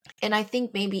 Yeah. And I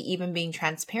think maybe even being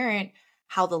transparent,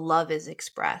 how the love is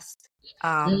expressed.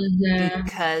 Mm-hmm.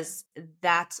 Because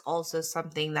that's also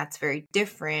something that's very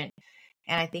different.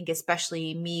 And I think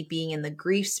especially me being in the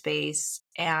grief space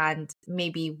and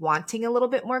maybe wanting a little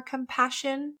bit more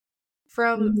compassion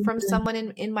from someone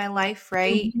in my life,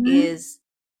 right? Mm-hmm. Is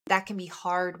that can be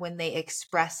hard when they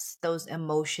express those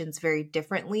emotions very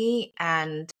differently.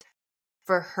 And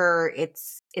for her,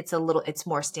 it's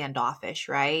more standoffish,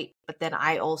 right? But then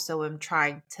I also am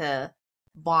trying to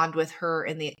bond with her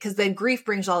because then grief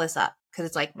brings all this up, because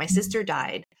it's like my sister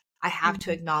died. I have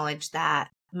to acknowledge that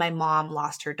my mom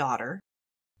lost her daughter,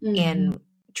 Mm-hmm. and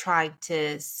try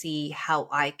to see how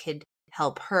I could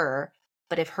help her.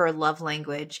 But if her love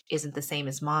language isn't the same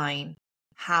as mine,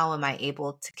 how am I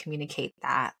able to communicate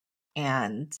that?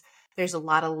 And there's a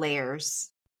lot of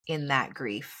layers in that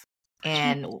grief.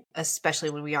 And especially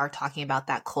when we are talking about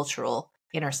that cultural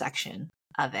intersection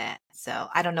of it. So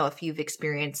I don't know if you've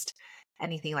experienced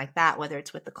anything like that, whether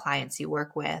it's with the clients you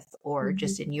work with or Mm-hmm.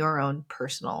 just in your own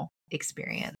personal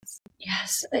experience.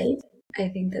 Yes, I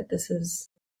think that this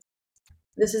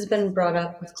has been brought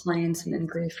up with clients and in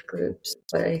grief groups,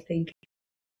 but I think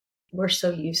we're so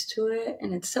used to it,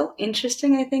 and it's so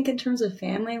interesting. I think in terms of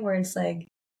family, where it's like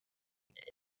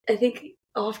I think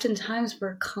oftentimes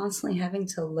we're constantly having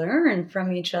to learn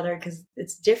from each other because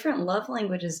it's different love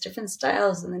languages, different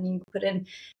styles, and then you put in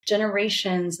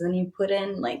generations, and then you put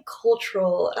in like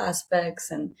cultural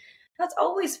aspects, and that's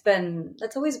always been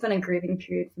a grieving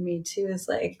period for me too, is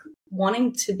like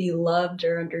wanting to be loved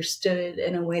or understood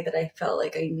in a way that I felt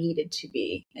like I needed to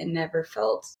be, and never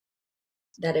felt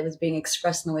that it was being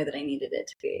expressed in the way that I needed it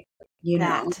to be, you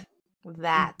know?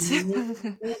 That.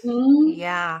 Mhm.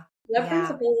 Yeah. That brings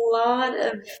Yeah. up a lot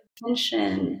of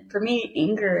tension, for me,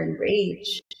 anger and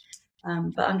rage.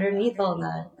 But underneath all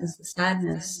that is the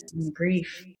sadness and the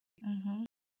grief. Hmm.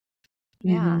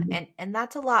 Yeah. Hmm. And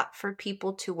that's a lot for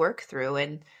people to work through.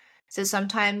 And so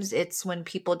sometimes it's when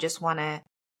people just want to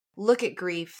look at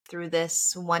grief through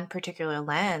this one particular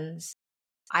lens.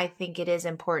 I think it is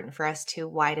important for us to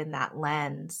widen that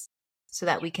lens so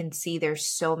that we can see there's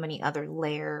so many other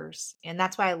layers. And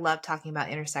that's why I love talking about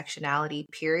intersectionality,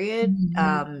 period.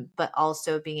 Hmm. But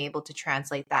also being able to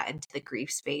translate that into the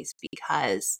grief space,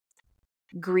 because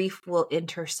grief will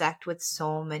intersect with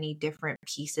so many different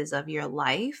pieces of your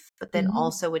life, but then Hmm.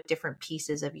 also with different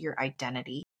pieces of your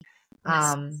identity.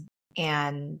 Yes. Um,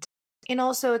 and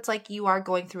also it's like you are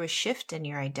going through a shift in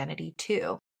your identity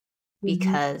too, Hmm.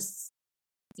 because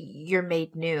you're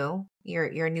made new.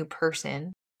 You're a new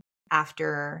person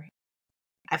after,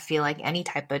 I feel like, any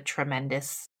type of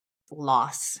tremendous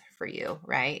loss for you,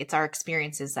 right? It's our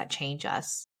experiences that change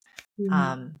us.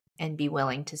 Hmm. And be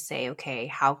willing to say, okay,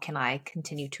 how can I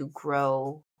continue to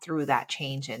grow through that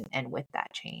change and with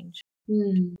that change?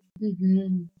 Hmm.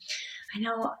 I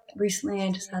know recently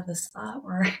I just had this thought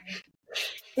where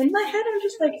in my head I'm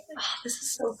just like, oh, this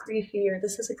is so griefy, or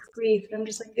this is a grief. And I'm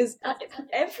just like, is that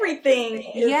everything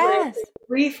is like Yes. a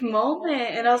brief moment?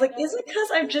 And I was like, is it because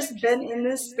I've just been in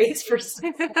this space for so,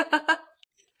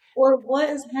 or what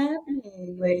is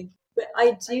happening? Like, but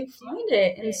I do find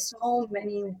it in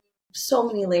so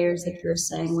many layers, like you're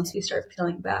saying, once you start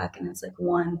peeling back. And it's like,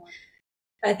 one,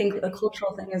 I think a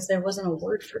cultural thing is there wasn't a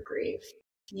word for grief,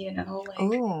 you know,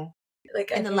 Oh, I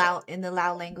think, in the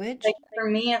Lao language. like for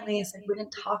me at least, like we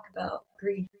didn't talk about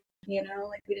grief, you know,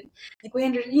 like we didn't, like we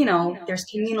under, you know, there's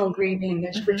communal grieving,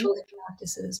 there's Hmm. rituals and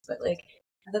practices, but like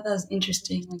I thought that was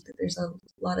interesting, like that there's a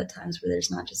lot of times where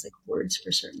there's not just like words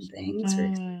for certain things or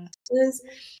Mm. experiences.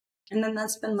 And then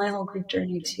that's been my whole grief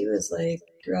journey too, is like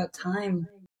throughout time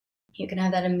you can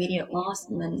have that immediate loss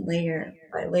and then layer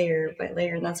by layer by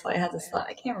layer. And that's why I had this thought,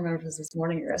 I can't remember if it was this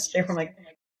morning or yesterday, where I'm like,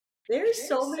 there's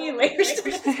so many layers to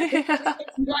this.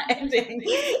 It's not ending.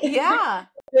 Yeah.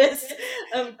 This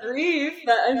of grief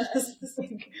that I'm just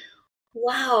like,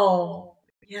 wow.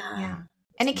 Yeah. Yeah.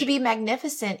 And it can be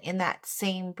magnificent in that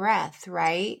same breath,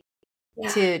 right?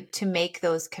 Yeah. To make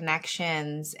those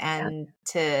connections Yeah. and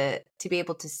to be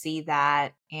able to see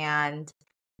that. And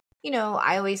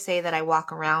I always say that I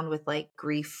walk around with like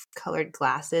grief colored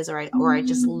glasses, or I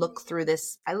just Mm. look through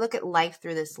this, I look at life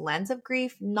through this lens of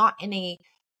grief, not in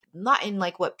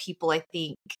like what people, I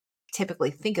think,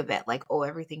 typically think of it, like, oh,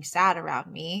 everything's sad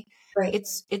around me. Right.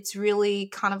 It's really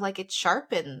kind of like it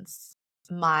sharpens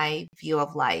my view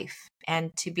of life,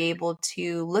 and to be able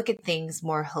to look at things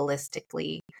more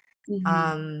holistically, Mm-hmm.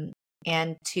 um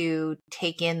and to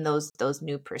take in those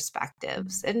new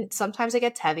perspectives. And sometimes it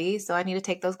gets heavy, so I need to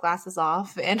take those glasses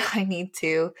off and I need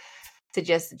to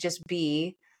just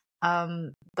be,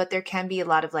 but there can be a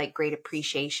lot of like great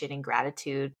appreciation and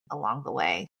gratitude along the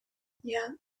way. Yeah.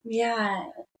 Yeah.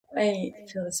 I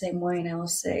feel the same way. And I will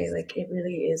say, like, it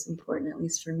really is important, at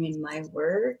least for me in my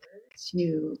work,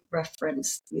 to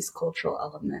reference these cultural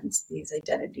elements, these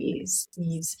identities,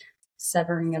 these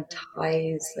severing of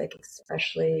ties, like,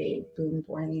 especially being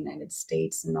born in the United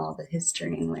States and all the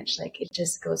history in which, like, it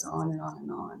just goes on and on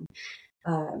and on.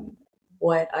 Um,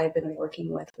 what I've been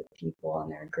working with people on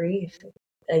their grief,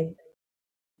 I,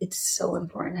 it's so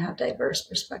important to have diverse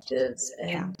perspectives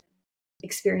Yeah. and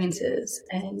experiences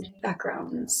and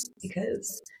backgrounds,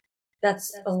 because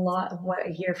that's a lot of what I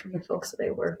hear from the folks that I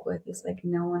work with, is like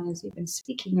no one is even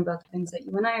speaking about the things that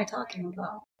you and I are talking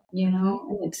about, you Hmm. know,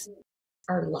 and it's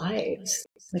our lives.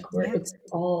 Like Yeah. it's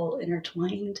all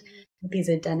intertwined with these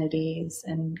identities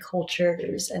and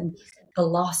cultures and the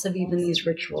loss of even these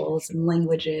rituals and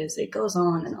languages. It goes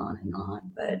on and on and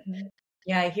on. But Hmm.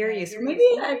 yeah, I hear you. So maybe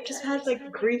I've just had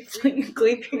like grief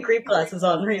classes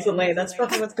on recently. That's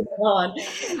probably what's going on.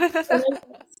 And it's the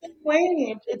same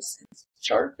way. It's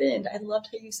sharpened. I loved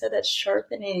how you said that,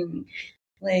 sharpening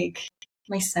like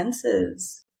my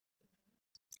senses.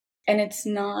 And it's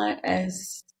not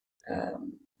as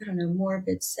I don't know,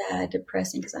 morbid, sad,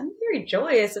 depressing, because I'm very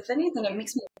joyous. If anything, it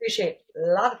makes me appreciate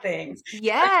a lot of things.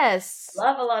 Yes.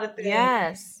 Love a lot of things.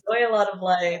 Yes. Enjoy a lot of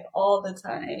life all the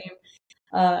time.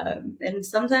 And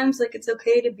sometimes like it's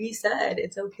okay to be sad.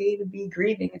 It's okay to be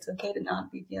grieving. It's okay to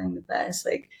not be feeling the best.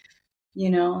 Like, you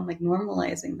know, and like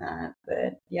normalizing that.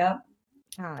 But yeah.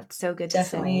 It's so good to say.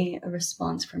 Definitely a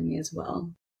response from me as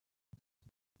well.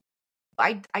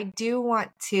 I do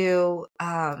want to,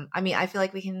 I mean, I feel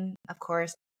like we can, of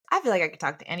course, I feel like I could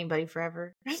talk to anybody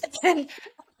forever. and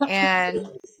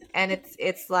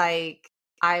it's like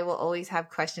I will always have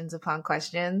questions upon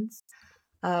questions.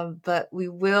 But we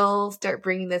will start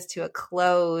bringing this to a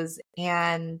close.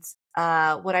 And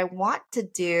what I want to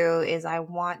do is I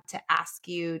want to ask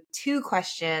you 2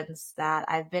 questions that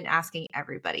I've been asking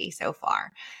everybody so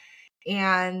far.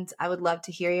 And I would love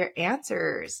to hear your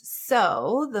answers.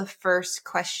 So the first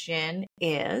question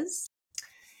is,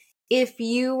 if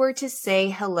you were to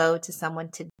say hello to someone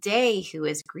today who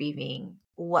is grieving,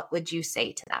 what would you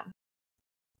say to them?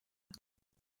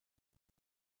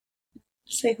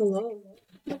 Say hello.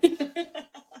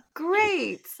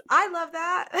 Great. I love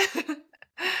that.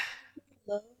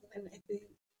 Love, and I think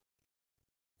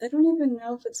I don't even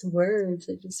know if it's words.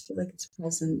 I just feel like it's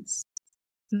presence.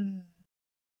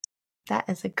 That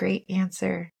is a great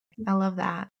answer. I love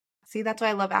that. See, that's why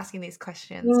I love asking these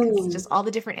questions, because just all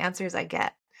the different answers I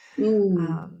get.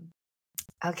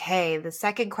 Okay, the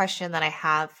second question that I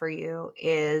have for you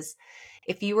is,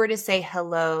 if you were to say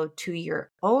hello to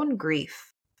your own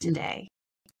grief today,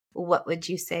 what would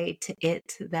you say to it,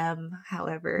 to them,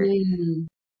 however?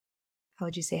 How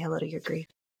would you say hello to your grief?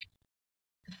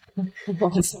 You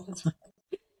wouldn't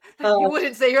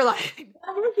say you're like,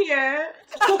 I'm here.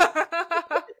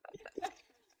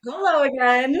 Hello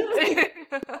again.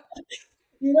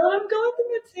 You know, I'm going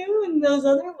through it too in those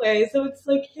other ways. So it's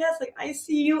like, yes, like I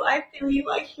see you, I feel you,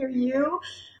 I hear you.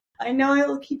 I know I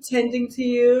will keep tending to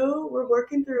you. We're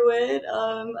working through it.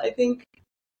 I think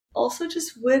also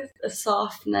just with a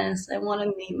softness. I want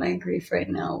to meet my grief right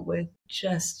now with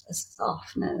just a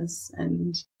softness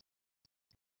and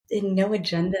in no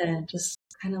agenda, just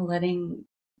kind of letting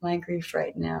my grief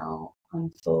right now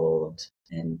unfold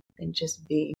and just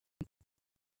be.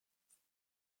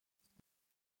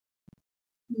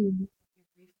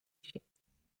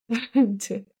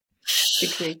 to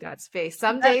create that space.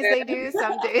 Some days they do,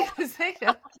 some days they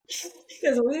don't.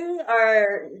 Because we're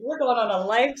going on a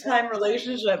lifetime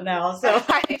relationship now, so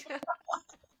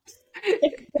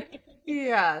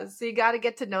yeah, so you got to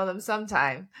get to know them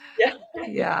sometime. yeah.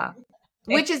 Yeah,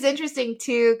 which is interesting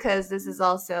too, because this is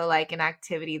also like an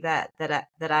activity that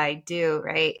I do,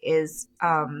 right? Is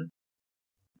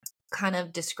kind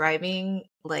of describing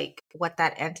like what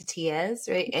that entity is,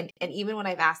 right? And even when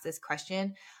I've asked this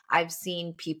question, I've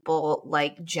seen people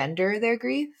like gender their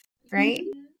grief, right?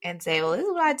 And say, well, this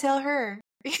is what I tell her,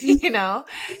 you know?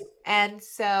 And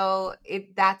so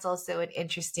that's also an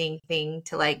interesting thing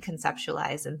to like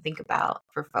conceptualize and think about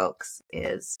for folks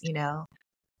is,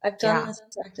 I've done this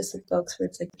practice with folks where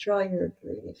it's like draw your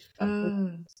grief.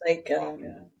 It's like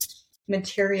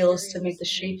materials to make the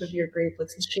shape of your grief.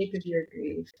 What's the shape of your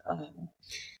grief?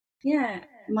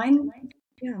 My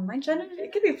gender,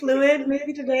 it could be fluid.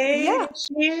 Maybe today,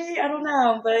 she, I don't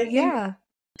know, but I think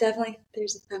definitely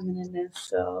there's a feminineness,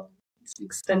 so it's an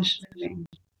extension of me.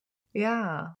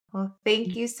 Yeah. Well,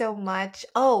 thank you so much.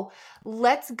 Oh,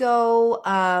 let's go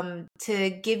to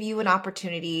give you an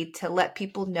opportunity to let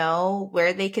people know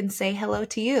where they can say hello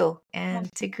to you and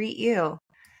to greet you.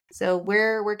 So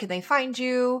where can they find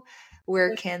you?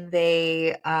 Where can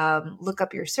they look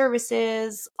up your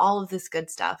services? All of this good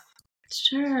stuff.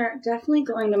 Sure. Definitely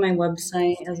going to my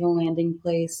website as a landing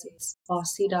place. It's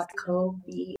BACII.co,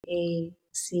 BACII.co.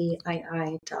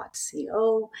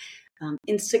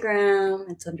 Instagram,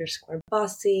 it's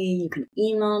 _BACII. You can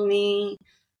email me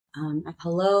at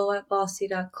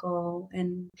hello@BACII.co.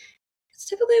 And it's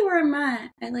typically where I'm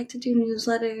at. I like to do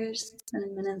newsletters. It's been a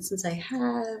minute since I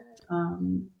have.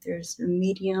 There's a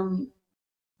medium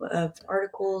of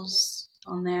articles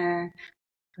on there.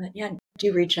 But yeah,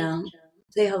 do reach out.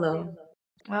 Say hello.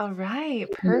 All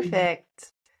right.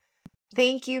 Perfect.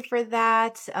 Thank you for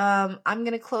that. I'm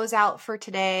going to close out for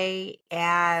today.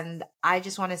 And I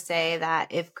just want to say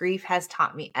that if grief has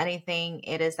taught me anything,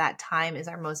 it is that time is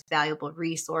our most valuable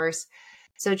resource.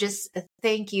 So just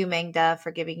thank you, Mangda,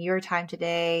 for giving your time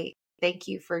today. Thank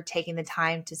you for taking the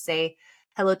time to say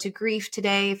hello to grief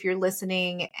today if you're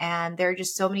listening. And there are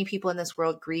just so many people in this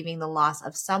world grieving the loss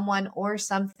of someone or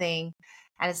something.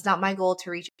 And it's not my goal to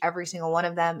reach every single one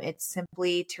of them. It's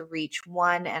simply to reach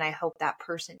one. And I hope that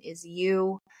person is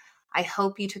you. I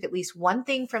hope you took at least one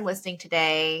thing from listening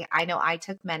today. I know I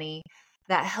took many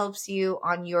that helps you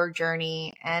on your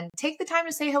journey. And take the time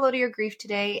to say hello to your grief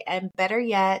today. And better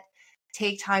yet,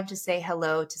 take time to say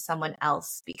hello to someone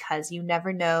else, because you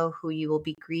never know who you will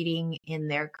be greeting in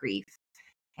their grief.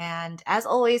 And as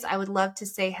always, I would love to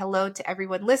say hello to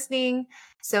everyone listening.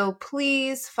 So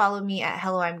please follow me at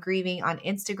Hello I'm Grieving on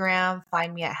Instagram.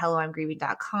 Find me at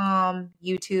helloimgrieving.com,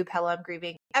 YouTube, Hello I'm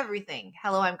Grieving, everything,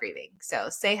 Hello I'm Grieving. So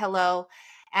say hello.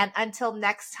 And until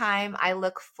next time, I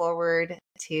look forward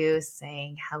to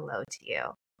saying hello to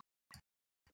you.